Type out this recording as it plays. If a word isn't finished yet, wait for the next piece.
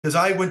Because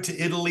I went to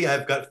Italy,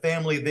 I've got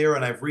family there,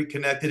 and I've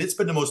reconnected. It's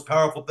been the most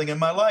powerful thing in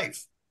my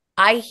life.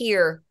 I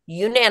hear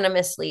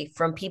unanimously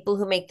from people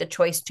who make the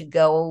choice to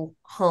go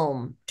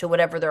home to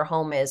whatever their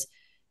home is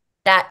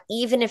that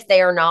even if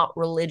they are not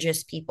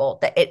religious people,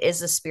 that it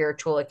is a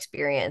spiritual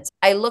experience.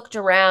 I looked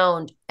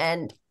around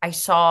and I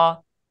saw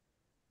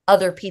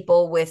other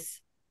people with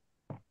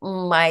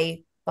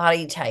my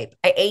body type.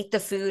 I ate the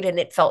food and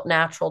it felt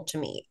natural to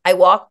me. I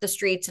walked the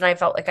streets and I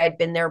felt like I'd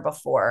been there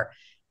before.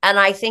 And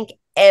I think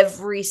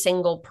every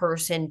single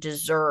person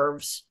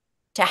deserves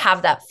to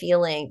have that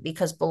feeling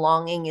because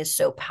belonging is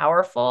so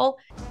powerful.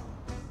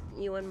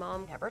 You and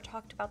mom never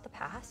talked about the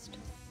past.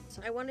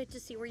 So I wanted to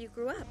see where you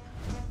grew up.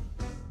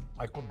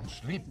 I couldn't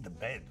sleep. The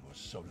bed was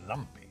so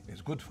lumpy.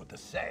 It's good for the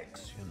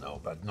sex, you know,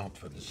 but not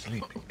for the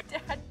sleeping.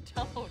 Dad,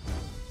 don't.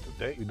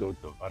 Today we go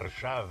to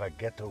Warsaw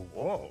Ghetto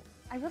Wall.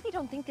 I really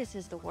don't think this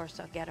is the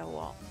Warsaw Ghetto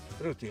Wall.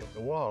 Trudy, the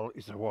wall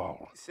is a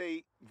wall.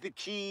 Say the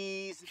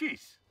cheese.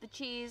 Cheese. The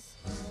cheese.